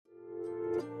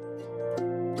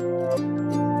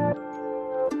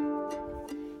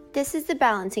This is the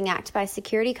Balancing Act by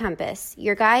Security Compass,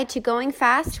 your guide to going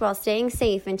fast while staying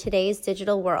safe in today's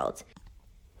digital world.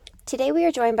 Today we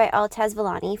are joined by Altaz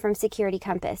Villani from Security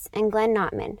Compass and Glen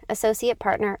Notman, Associate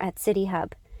Partner at City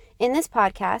Hub. In this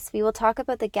podcast, we will talk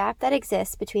about the gap that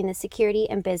exists between the security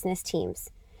and business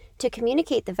teams. To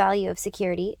communicate the value of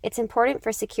security, it's important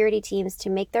for security teams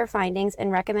to make their findings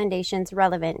and recommendations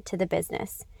relevant to the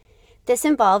business. This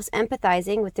involves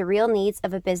empathizing with the real needs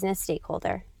of a business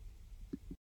stakeholder.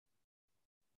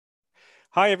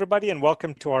 Hi, everybody, and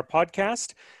welcome to our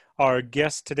podcast. Our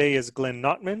guest today is Glen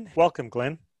Notman. Welcome,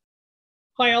 Glen.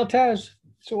 Hi, Altaz.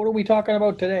 So what are we talking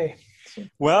about today?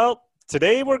 Well,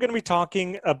 today we're going to be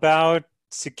talking about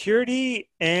security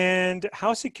and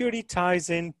how security ties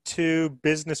into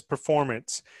business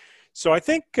performance. So I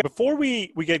think before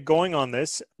we get going on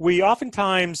this, we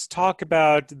oftentimes talk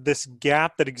about this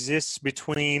gap that exists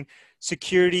between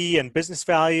security and business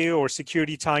value, or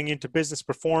security tying into business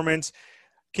performance.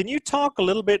 Can you talk a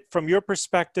little bit from your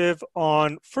perspective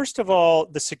on, first of all,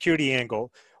 the security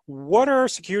angle? What are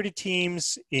security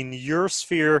teams in your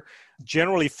sphere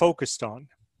generally focused on?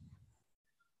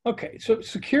 Okay, so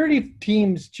security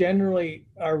teams generally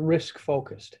are risk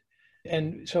focused.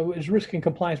 And so it's risk and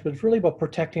compliance, but it's really about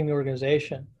protecting the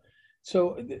organization.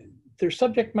 So they're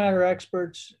subject matter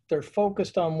experts. They're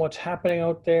focused on what's happening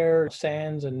out there.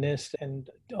 SANS and NIST and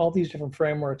all these different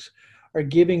frameworks are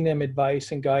giving them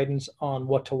advice and guidance on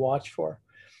what to watch for.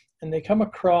 And they come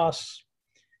across,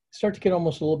 start to get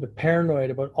almost a little bit paranoid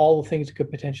about all the things that could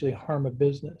potentially harm a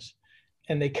business.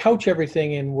 And they couch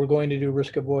everything in, we're going to do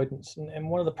risk avoidance. And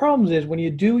one of the problems is when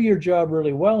you do your job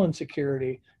really well in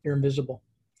security, you're invisible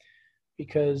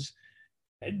because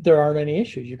there aren't any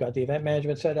issues. You've got the event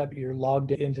management set up, you're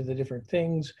logged into the different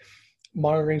things,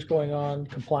 monitoring's going on,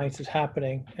 compliance is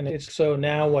happening. And it's so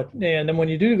now what, and then when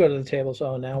you do go to the table,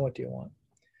 so now what do you want?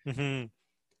 Mm-hmm.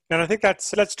 And I think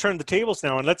let's turn the tables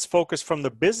now and let's focus from the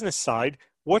business side.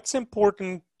 What's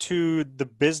important to the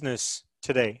business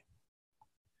today?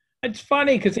 It's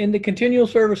funny because in the continual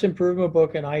service improvement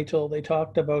book in ITIL, they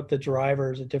talked about the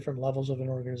drivers at different levels of an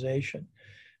organization.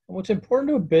 And what's important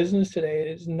to a business today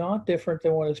is not different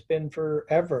than what it's been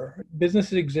forever.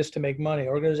 Businesses exist to make money.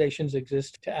 Organizations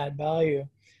exist to add value.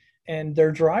 And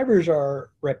their drivers are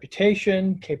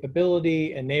reputation,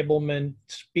 capability, enablement,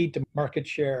 speed to market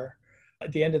share.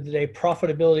 At the end of the day,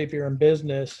 profitability if you're in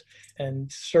business,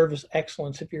 and service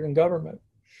excellence if you're in government.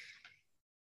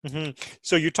 Mm-hmm.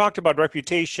 So you talked about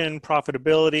reputation,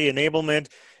 profitability, enablement,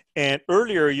 and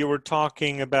earlier you were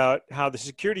talking about how the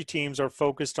security teams are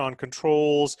focused on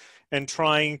controls and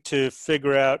trying to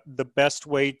figure out the best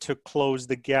way to close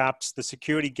the gaps, the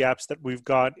security gaps that we've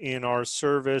got in our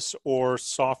service or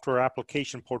software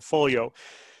application portfolio.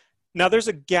 Now there's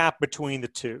a gap between the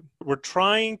two. We're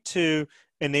trying to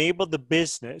enable the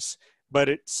business, but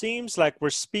it seems like we're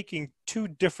speaking two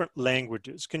different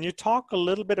languages. Can you talk a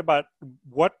little bit about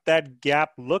what that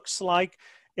gap looks like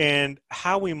and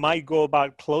how we might go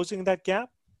about closing that gap?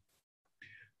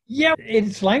 Yeah,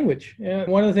 it's language.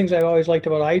 One of the things I always liked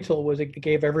about ITIL was it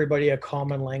gave everybody a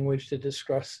common language to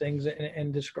discuss things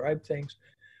and describe things.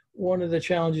 One of the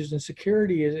challenges in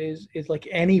security is like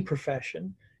any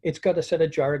profession, it's got a set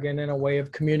of jargon and a way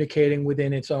of communicating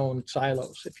within its own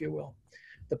silos, if you will.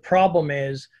 The problem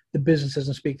is the business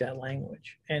doesn't speak that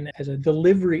language. And as a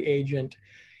delivery agent,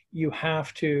 you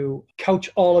have to couch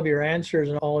all of your answers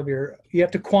and you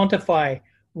have to quantify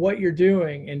what you're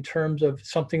doing in terms of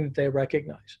something that they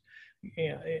recognize.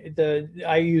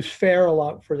 I use FAIR a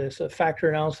lot for this, a factor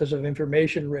analysis of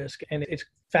information risk, and it's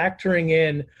factoring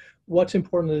in what's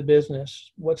important to the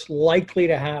business, what's likely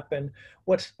to happen,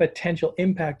 what's the potential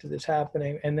impact of this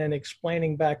happening, and then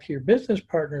explaining back to your business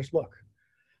partners, look,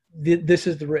 this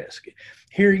is the risk.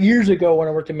 Here, years ago when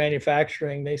I worked in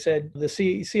manufacturing, they said, the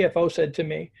CFO said to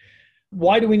me,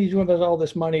 why do we need to invest all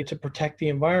this money to protect the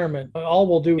environment? All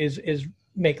we'll do is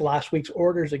make last week's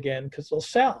orders again because they'll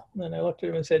sell. And I looked at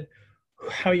him and said,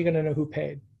 how are you going to know who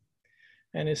paid?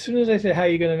 And as soon as I said, how are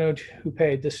you going to know who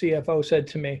paid? The CFO said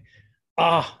to me,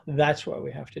 that's why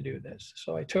we have to do this.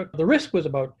 So the risk was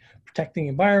about protecting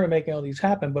the environment, making all these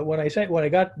happen. But when I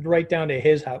got right down to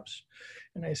his house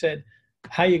and I said,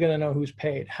 how are you going to know who's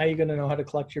paid? How are you going to know how to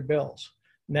collect your bills?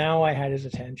 Now I had his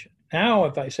attention. Now,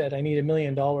 if I said I need $1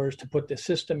 million to put this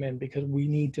system in because we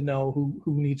need to know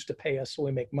who needs to pay us so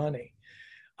we make money,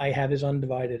 I have his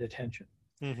undivided attention.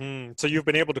 Mm-hmm. So you've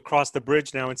been able to cross the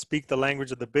bridge now and speak the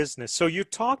language of the business. So you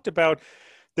talked about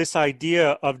this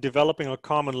idea of developing a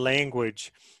common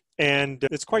language. And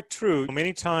it's quite true.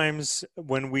 Many times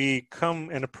when we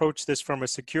come and approach this from a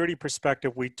security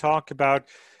perspective, we talk about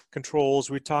controls,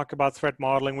 we talk about threat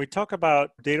modeling, we talk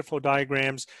about data flow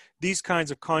diagrams, these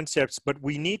kinds of concepts, but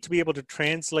we need to be able to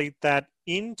translate that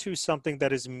into something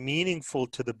that is meaningful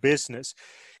to the business.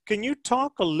 Can you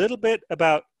talk a little bit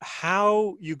about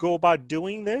how you go about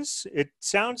doing this? It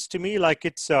sounds to me like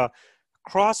it's a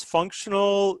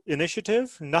cross-functional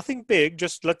initiative, nothing big,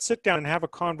 just let's sit down and have a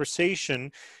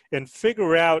conversation and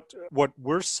figure out what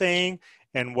we're saying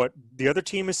and what the other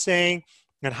team is saying,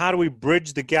 and how do we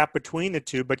bridge the gap between the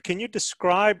two. But can you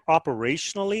describe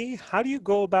operationally, how do you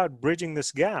go about bridging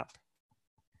this gap?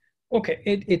 Okay,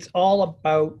 it's all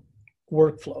about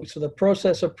workflow. So the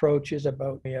process approach is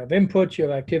about, you have input, you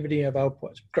have activity, you have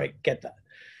outputs. Great, get that.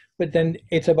 But then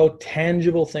it's about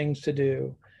tangible things to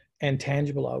do and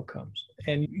tangible outcomes.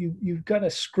 And you've got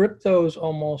to script those,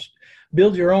 almost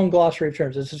build your own glossary of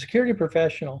terms. As a security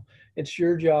professional, it's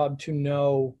your job to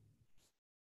know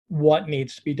what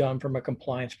needs to be done from a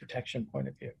compliance protection point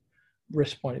of view,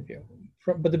 risk point of view.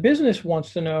 But the business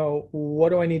wants to know, what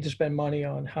do I need to spend money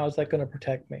on? How's that going to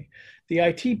protect me? The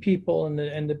IT people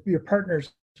and your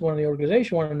partners, one of the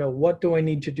organization, want to know, what do I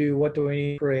need to do? What do I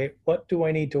need to create? What do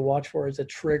I need to watch for as a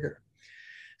trigger?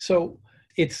 So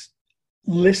it's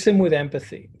listen with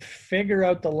empathy, figure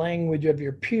out the language of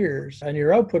your peers and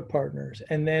your output partners,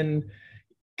 and then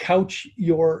couch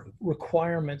your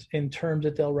requirements in terms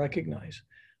that they'll recognize.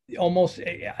 Almost,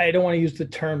 I don't want to use the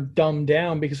term dumb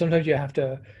down, because sometimes you have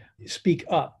to speak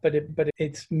up, but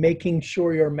it's making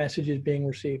sure your message is being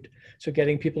received. So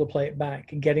getting people to play it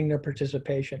back, getting their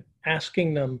participation,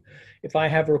 asking them, if I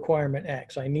have a requirement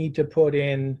X, I need to put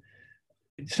in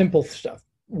simple stuff.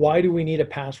 Why do we need a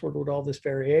password with all this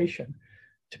variation?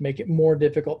 To make it more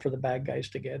difficult for the bad guys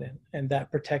to get in. And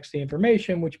that protects the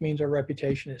information, which means our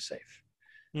reputation is safe.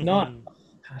 Mm-hmm. Not,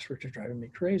 passwords are driving me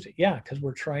crazy. Yeah, because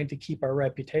we're trying to keep our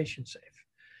reputation safe.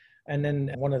 And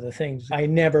then one of the things, I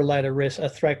never let a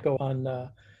threat go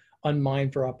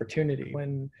unmined for opportunity.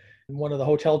 When one of the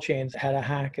hotel chains had a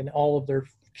hack and all of their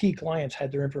key clients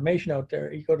had their information out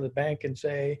there, you go to the bank and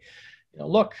say,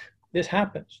 look, this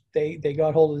happens. They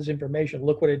got hold of this information.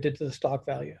 Look what it did to the stock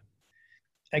value.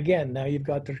 Again, now you've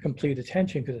got their complete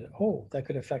attention, because, that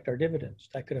could affect our dividends.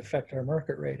 That could affect our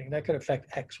market rating. That could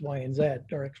affect X, Y, and Z,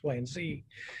 or X, Y, and Z.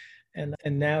 And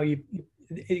now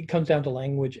it comes down to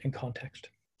language and context.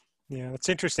 Yeah, that's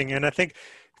interesting. And I think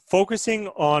focusing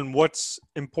on what's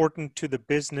important to the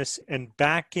business and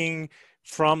backing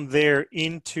from there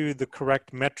into the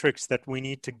correct metrics that we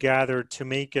need to gather to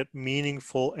make it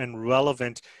meaningful and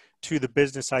relevant to the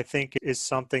business, I think is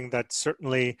something that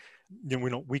certainly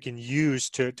we can use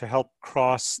to help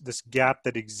cross this gap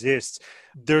that exists.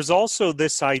 There's also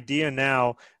this idea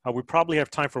now, we probably have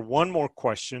time for one more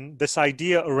question, this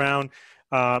idea around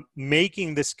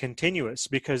making this continuous,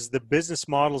 because the business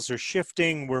models are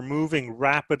shifting, we're moving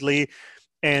rapidly,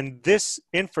 and this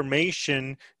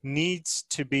information needs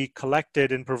to be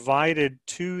collected and provided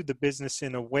to the business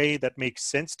in a way that makes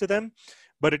sense to them,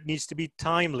 but it needs to be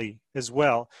timely as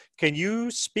well. Can you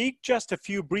speak just a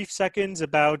few brief seconds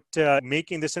about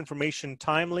making this information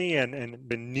timely and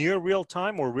near real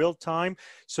time or real time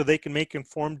so they can make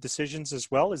informed decisions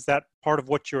as well? Is that part of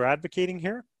what you're advocating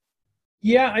here?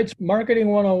 Yeah, it's marketing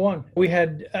 101. We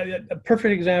had a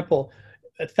perfect example,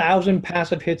 1,000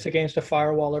 passive hits against a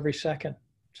firewall every second.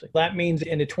 So that means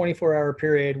in a 24-hour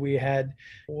period, we had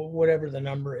whatever the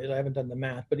number is. I haven't done the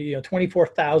math, but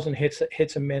 24,000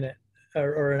 hits a minute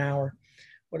or an hour,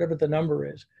 whatever the number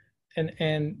is.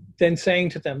 And then saying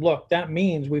to them, look, that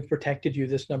means we've protected you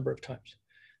this number of times.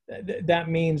 That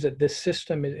means that this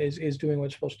system is doing what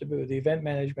it's supposed to do. The event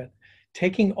management,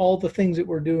 taking all the things that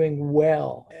we're doing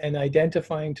well and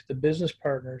identifying to the business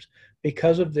partners,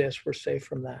 because of this, we're safe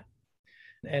from that.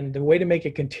 And the way to make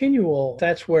it continual,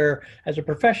 that's where, as a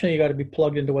professional, you got to be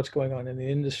plugged into what's going on in the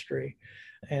industry,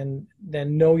 and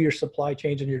then know your supply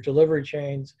chains and your delivery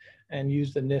chains, and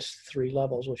use the NIST 3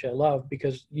 levels, which I love,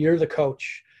 because you're the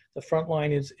coach. The front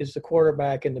line is the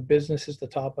quarterback, and the business is the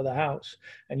top of the house,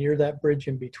 and you're that bridge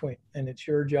in between. And it's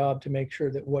your job to make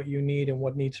sure that what you need and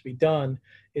what needs to be done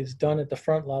is done at the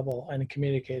front level and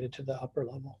communicated to the upper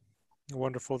level.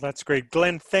 Wonderful. That's great.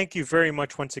 Glen, thank you very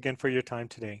much once again for your time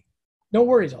today. No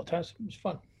worries, Altaz. It was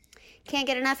fun. Can't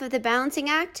get enough of the balancing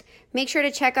act? Make sure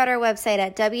to check out our website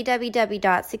at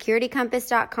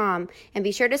www.securitycompass.com and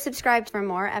be sure to subscribe for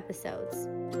more episodes.